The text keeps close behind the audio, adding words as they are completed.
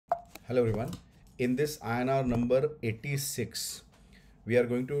Hello everyone. In this INR number 86, we are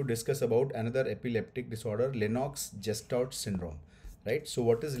going to discuss about another epileptic disorder, Lennox Gastaut Syndrome. Right? So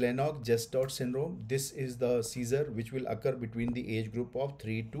what is Lennox Gastaut Syndrome? This is the seizure which will occur between the age group of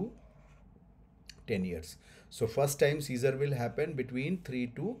 3 to 10 years. So first time seizure will happen between 3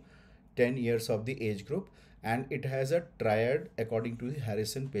 to 10 years of the age group, and it has a triad according to the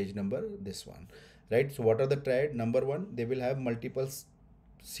Harrison page number, this one. Right? So what are the triad? Number one, they will have multiple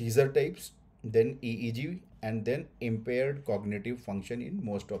seizure types, then EEG, and then impaired cognitive function in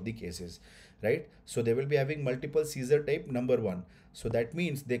most of the cases, right? So they will be having multiple seizure type, number one. So that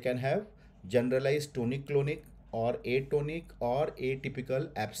means they can have generalized tonic-clonic or atonic or atypical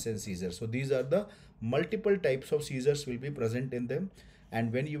absence seizure. So these are the multiple types of seizures will be present in them.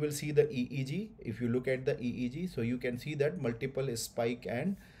 And when you will see the EEG, if you look at the EEG, so you can see that multiple spike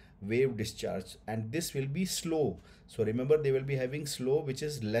and wave discharge, and this will be slow. So remember, they will be having slow, which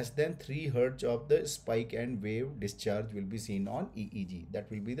is less than 3 hertz of the spike and wave discharge will be seen on EEG.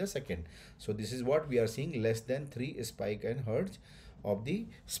 That will be the second. So this is what we are seeing, less than 3 spike and hertz of the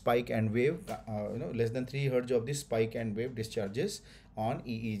spike and wave, less than 3 hertz of the spike and wave discharges on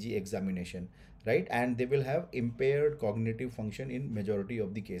EEG examination, right? And they will have impaired cognitive function in majority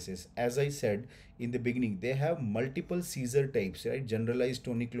of the cases. As I said in the beginning, they have multiple seizure types, right? Generalized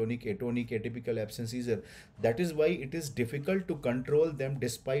tonic-clonic, atonic, atypical absence seizure. That is why it is difficult to control them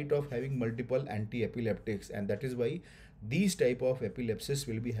despite of having multiple anti-epileptics, and that is why these type of epilepsies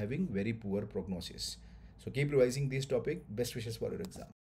will be having very poor prognosis. So keep revising this topic. Best wishes for your exam.